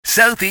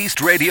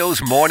Southeast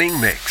Radio's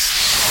morning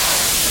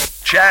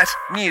mix. Chat,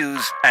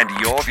 news and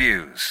your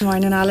views.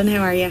 Morning, Alan. How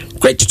are you?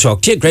 Great to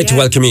talk to you. Great to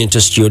welcome you into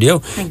studio.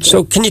 Thank you.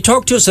 So can you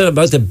talk to us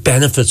about the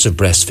benefits of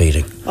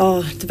breastfeeding?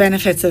 Oh, the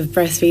benefits of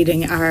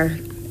breastfeeding are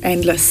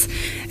endless.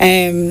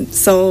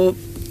 So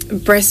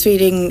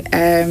breastfeeding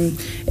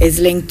is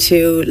linked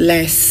to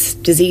less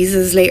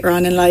diseases later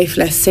on in life,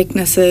 less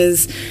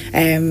sicknesses.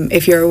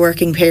 If you're a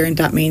working parent,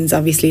 that means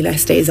obviously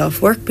less days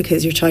off work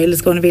because your child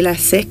is going to be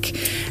less sick.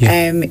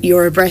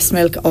 Your breast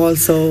milk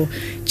also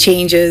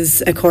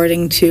changes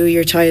according to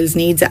your child's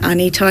needs at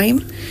any time.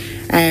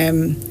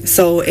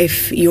 So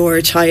if your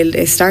child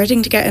is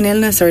starting to get an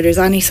illness or there's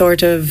any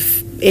sort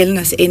of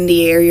illness in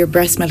the air, your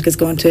breast milk is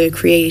going to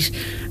create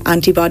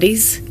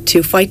antibodies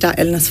to fight that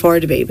illness for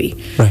the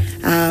baby. Right.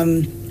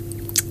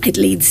 It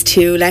leads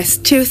to less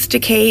tooth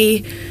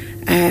decay.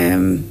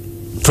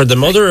 For the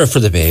mother or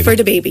for the baby? For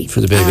the baby. For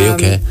the baby,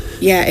 okay.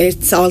 Yeah,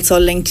 it's also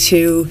linked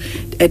to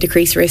a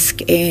decreased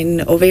risk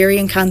in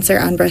ovarian cancer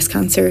and breast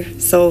cancer.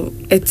 So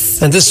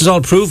it's... And this is all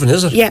proven,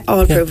 is it? Yeah,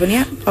 all proven,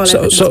 yeah. All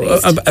So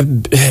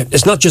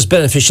it's not just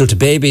beneficial to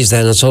babies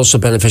then, it's also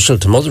beneficial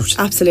to mothers.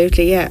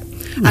 Absolutely, yeah.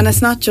 And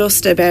it's not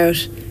just about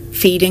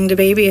feeding the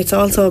baby, it's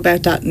also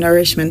about that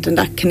nourishment and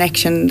that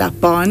connection,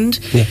 that bond.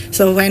 Yeah.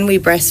 So when we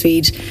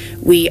breastfeed,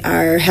 we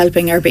are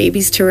helping our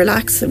babies to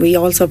relax. We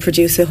also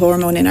produce a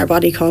hormone in our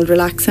body called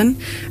relaxin,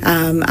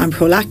 and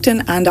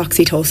prolactin and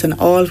oxytocin,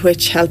 all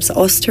which helps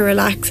us to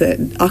relax.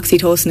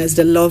 Oxytocin is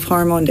the love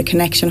hormone, the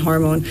connection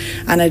hormone,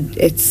 and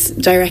it's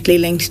directly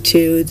linked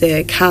to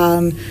the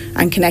calm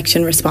and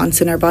connection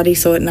response in our body,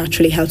 so it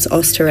naturally helps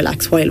us to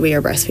relax while we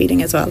are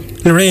breastfeeding as well.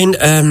 Lorraine,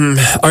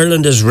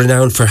 Ireland is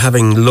renowned for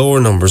having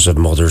lower numbers of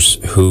mothers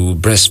who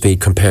breastfeed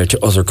compared to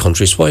other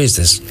countries. Why is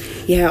this?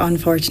 Yeah,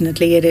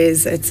 unfortunately it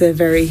is. It's a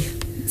very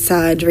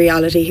sad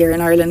reality here in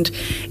Ireland.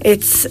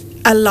 It's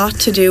a lot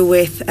to do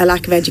with a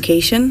lack of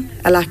education,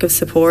 a lack of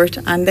support,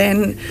 and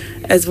then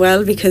as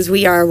well because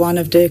we are one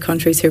of the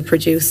countries who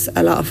produce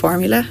a lot of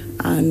formula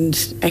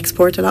and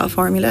export a lot of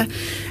formula,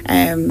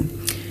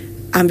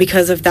 and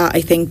because of that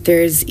I think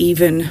there's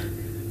even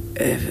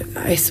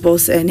I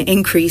suppose an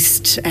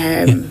increased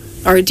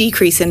or a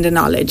decrease in the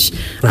knowledge,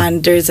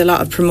 and there's a lot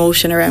of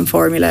promotion around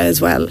formula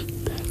as well.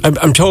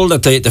 I'm told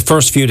that the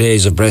first few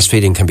days of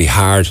breastfeeding can be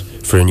hard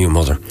for a new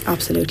mother.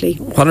 Absolutely.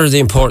 What are the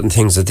important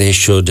things that they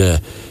should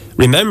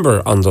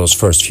remember on those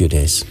first few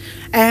days?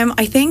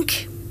 I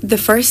think the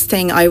first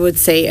thing I would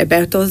say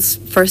about those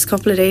first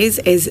couple of days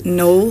is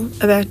know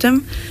about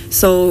them.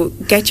 So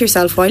get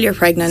yourself, while you're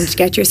pregnant,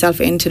 get yourself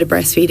into the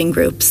breastfeeding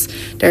groups.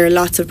 There are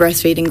lots of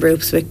breastfeeding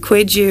groups with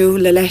Cuidiú,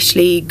 La Leis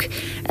League,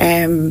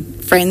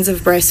 Friends of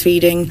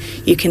Breastfeeding.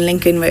 You can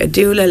link in with a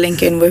doula,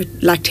 link in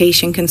with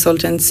lactation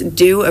consultants,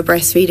 do a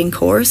breastfeeding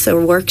course, a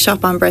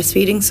workshop on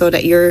breastfeeding, so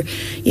that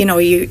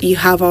you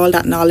have all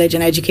that knowledge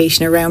and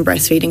education around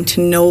breastfeeding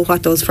to know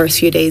what those first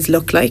few days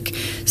look like,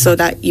 so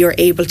that you're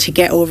able to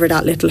get over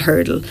that little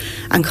hurdle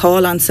and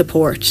call on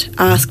support.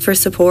 Ask for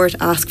support,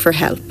 ask for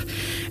help.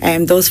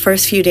 Those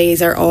first few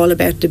days are all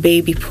about the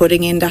baby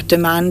putting in that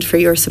demand for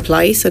your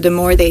supply. So the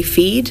more they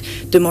feed,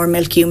 the more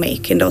milk you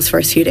make in those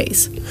first few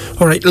days.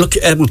 All right, look,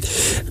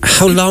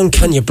 how long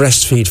can you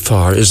breastfeed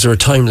for? Is there a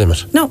time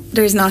limit? No,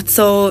 there's not.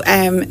 So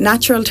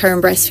natural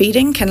term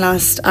breastfeeding can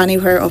last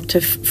anywhere up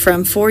to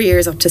from 4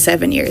 years up to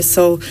 7 years.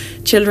 So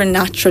children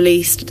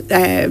naturally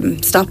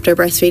stop their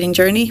breastfeeding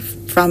journey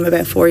from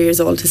about 4 years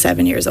old to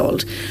 7 years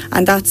old,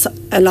 and that's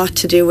a lot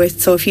to do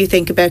with, so if you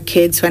think about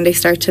kids when they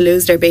start to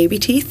lose their baby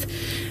teeth,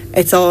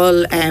 it's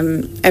all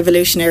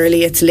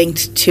evolutionarily it's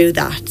linked to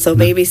that. So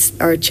babies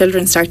or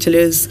children start to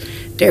lose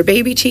their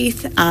baby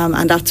teeth,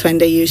 and that's when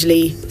they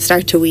usually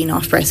start to wean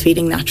off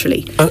breastfeeding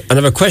naturally. And I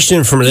have a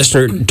question from a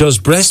listener. Does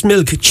breast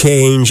milk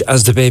change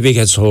as the baby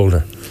gets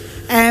older?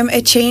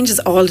 It changes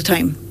all the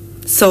time.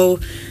 So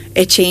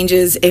it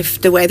changes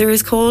if the weather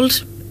is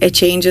cold. It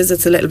changes,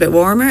 it's a little bit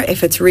warmer.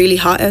 If it's really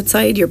hot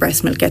outside, your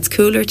breast milk gets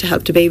cooler to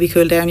help the baby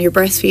cool down. Your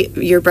breast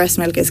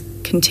milk is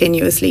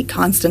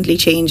constantly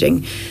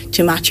changing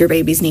to match your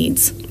baby's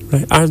needs.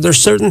 Right. Are there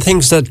certain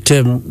things that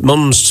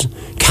mums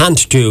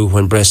can't do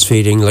when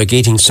breastfeeding, like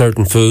eating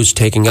certain foods,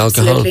 taking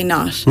alcohol? Absolutely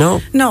not. No?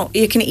 No,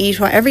 you can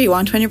eat whatever you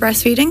want when you're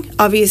breastfeeding.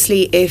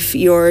 Obviously, if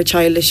your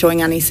child is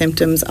showing any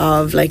symptoms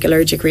of like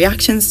allergic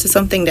reactions to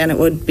something, then it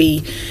would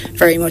be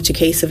very much a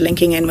case of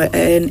linking in with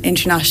an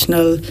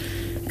international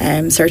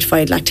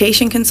certified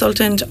lactation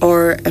consultant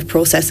or a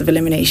process of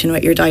elimination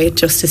with your diet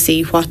just to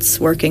see what's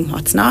working,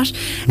 what's not.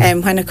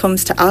 When it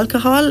comes to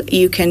alcohol,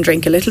 you can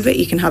drink a little bit,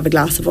 you can have a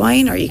glass of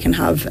wine or you can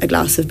have a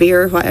glass of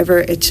beer or whatever.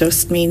 It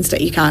just means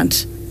that you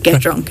can't get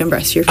drunk and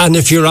breast your food. And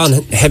if you're on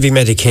heavy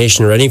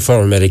medication or any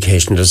form of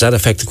medication, does that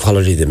affect the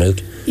quality of the milk?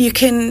 You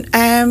can,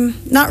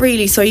 not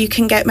really. So you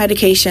can get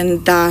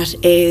medication that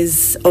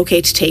is okay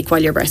to take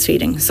while you're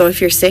breastfeeding. So if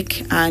you're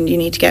sick and you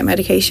need to get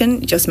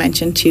medication, just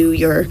mention to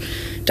your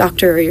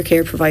doctor or your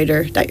care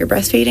provider that you're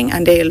breastfeeding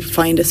and they'll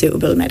find a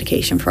suitable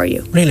medication for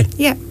you. Really?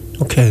 Yeah.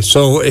 Okay,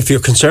 so if you're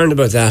concerned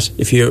about that,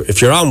 if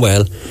you're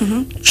unwell,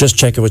 just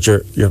check it with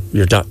your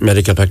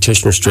medical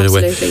practitioner straight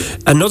away.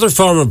 Another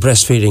form of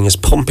breastfeeding is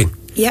pumping.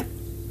 Yeah.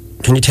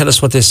 Can you tell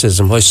us what this is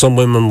and why some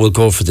women will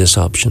go for this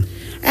option?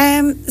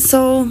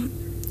 So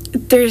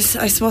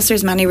I suppose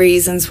there's many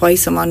reasons why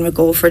someone would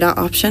go for that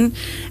option.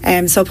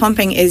 So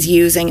pumping is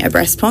using a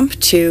breast pump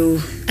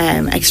to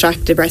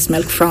extract the breast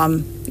milk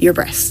from your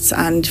breasts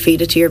and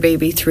feed it to your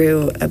baby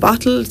through a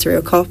bottle, through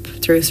a cup,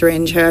 through a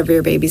syringe, however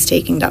your baby's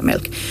taking that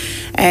milk.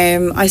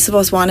 I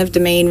suppose one of the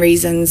main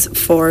reasons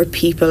for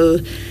people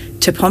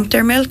to pump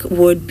their milk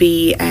would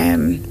be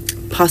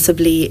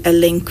possibly a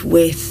link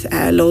with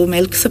low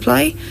milk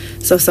supply.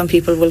 So some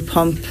people will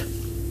pump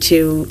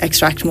to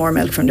extract more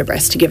milk from the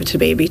breast to give it to the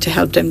baby to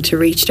help them to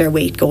reach their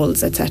weight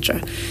goals,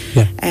 etc.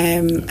 Yeah.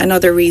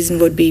 Another reason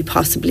would be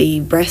possibly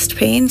breast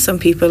pain. Some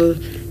people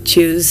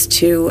choose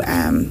to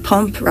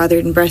pump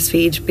rather than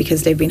breastfeed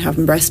because they've been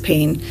having breast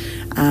pain,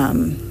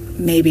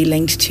 maybe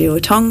linked to a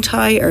tongue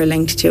tie or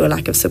linked to a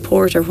lack of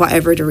support or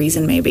whatever the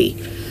reason may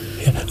be.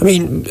 I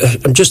mean,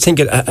 I'm just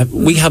thinking,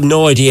 we have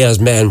no idea as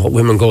men what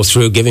women go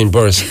through giving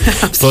birth.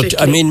 But,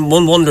 I mean,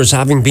 one wonders,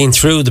 having been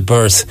through the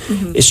birth,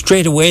 is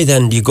straight away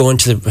then you go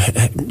into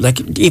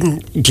even,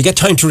 do you get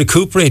time to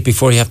recuperate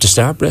before you have to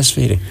start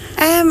breastfeeding?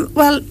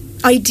 Well,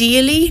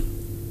 ideally,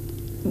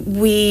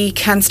 we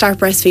can start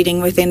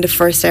breastfeeding within the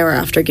first hour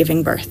after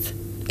giving birth.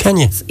 Can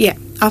you? Yeah,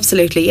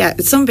 absolutely, yeah.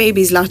 Some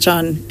babies latch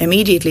on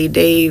immediately.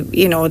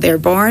 They're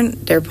born,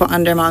 they're put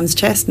on their mom's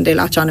chest and they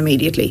latch on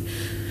immediately.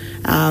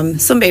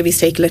 Some babies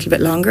take a little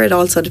bit longer. It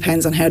also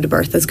depends on how the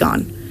birth has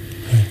gone.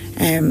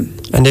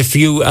 And if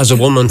you, as a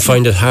woman,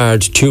 find it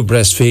hard to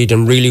breastfeed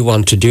and really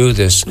want to do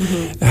this,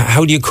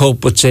 how do you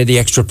cope with, say, the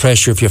extra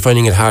pressure if you're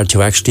finding it hard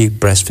to actually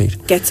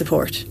breastfeed? Get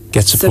support.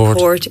 Get support.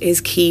 Support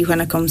is key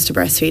when it comes to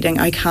breastfeeding.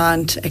 I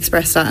can't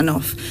express that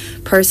enough.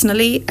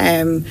 Personally,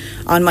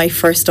 on my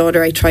first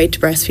daughter, I tried to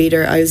breastfeed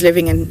her. I was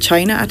living in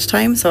China at the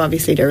time, so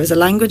obviously there was a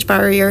language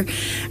barrier.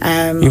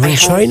 You were in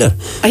China?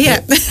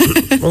 Yeah.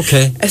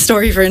 Okay. A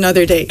story for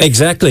another day.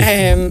 Exactly.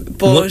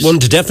 But one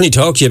to definitely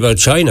talk to you about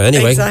China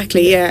anyway.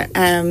 Exactly, yeah.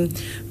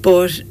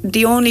 But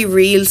the only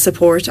real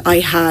support I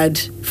had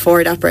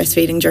for that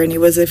breastfeeding journey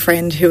was a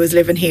friend who was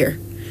living here.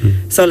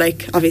 So,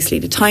 obviously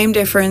the time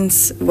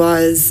difference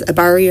was a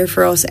barrier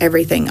for us,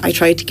 everything. I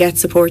tried to get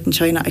support in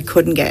China, I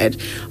couldn't get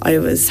it. I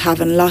was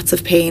having lots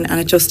of pain and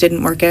it just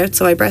didn't work out.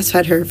 So I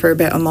breastfed her for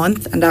about a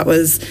month, and that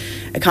was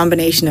a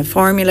combination of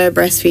formula,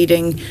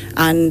 breastfeeding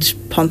and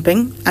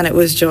pumping. And it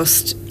was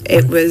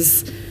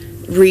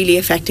really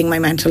affecting my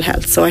mental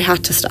health. So I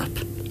had to stop.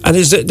 And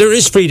there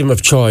is freedom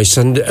of choice,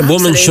 and a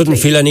woman shouldn't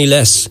feel any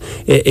less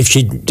if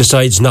she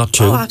decides not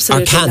to. Oh,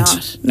 absolutely or can't.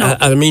 not. No.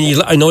 I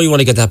mean, I know you want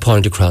to get that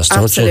point across,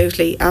 don't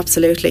you?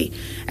 Absolutely.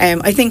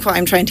 I think what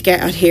I'm trying to get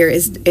at here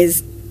is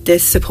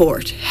this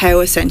support,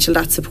 how essential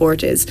that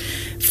support is.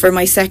 For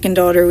my second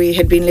daughter, we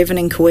had been living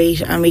in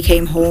Kuwait and we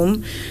came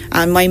home,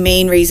 and my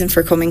main reason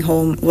for coming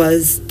home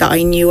was that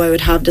I knew I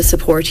would have the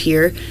support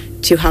here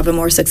to have a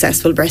more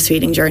successful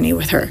breastfeeding journey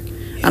with her.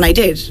 And I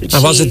did.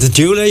 And was it the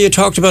doula you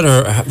talked about,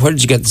 or where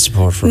did you get the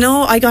support from?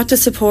 No, I got the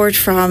support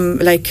from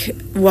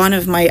one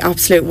of my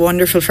absolute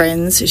wonderful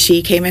friends.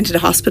 She came into the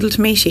hospital to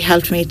me. She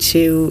helped me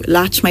to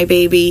latch my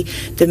baby.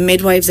 The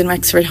midwives in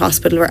Wexford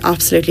Hospital were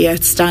absolutely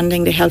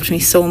outstanding. They helped me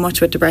so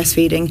much with the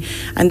breastfeeding.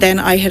 And then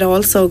I had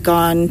also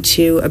gone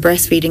to a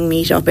breastfeeding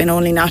meetup in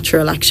Only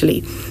Natural, actually,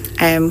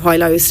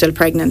 while I was still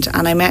pregnant.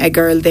 And I met a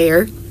girl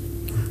there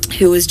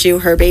who was due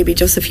her baby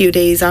just a few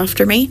days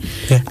after me,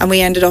 and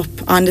we ended up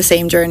on the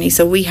same journey.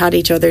 So we had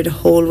each other the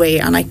whole way,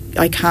 and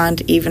I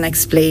can't even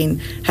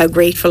explain how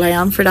grateful I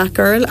am for that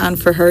girl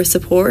and for her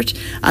support.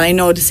 And I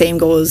know the same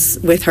goes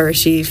with her.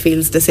 She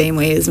feels the same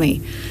way as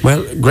me.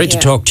 Well, great to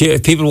talk to you.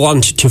 If people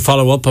want to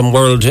follow up on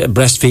World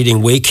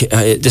Breastfeeding Week,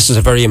 this is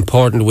a very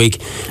important week.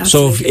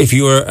 Absolutely. So if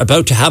you are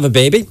about to have a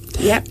baby,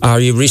 or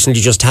you recently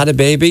just had a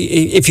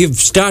baby, if you've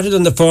started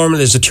on the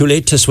formula, is it too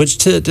late to switch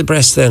to the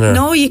breast then? Or?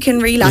 No, you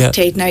can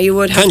relactate now. You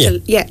would have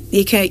to. Yeah,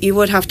 you can. You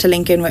would have to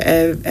link in with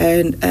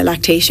a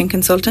lactation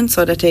consultant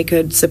so that they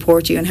could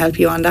support you and help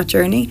you on that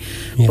journey.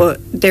 Yeah. But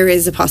there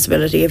is a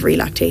possibility of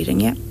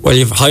relactating. Yeah. Well,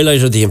 you've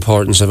highlighted the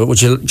importance of it.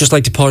 Would you just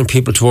like to point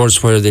people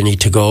towards where they need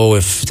to go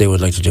if they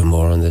would like to do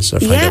more on this or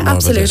find out more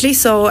absolutely. About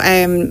this?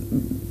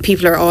 So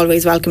people are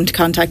always welcome to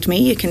contact me.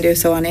 You can do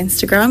so on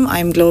Instagram.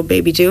 I'm Globe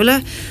Baby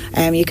Doula.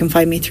 You can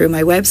find me through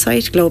my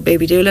website,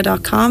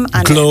 globebabydoula.com.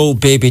 And Globe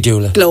Baby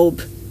Doula.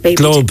 Globe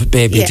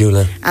Baby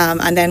Doula.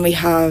 And then we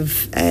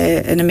have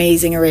an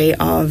amazing array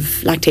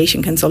of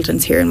lactation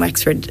consultants here in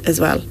Wexford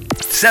as well.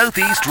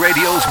 Southeast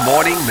Radio's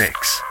morning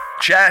mix.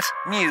 Chat,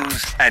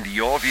 news and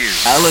your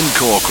views. Alan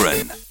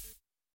Corcoran.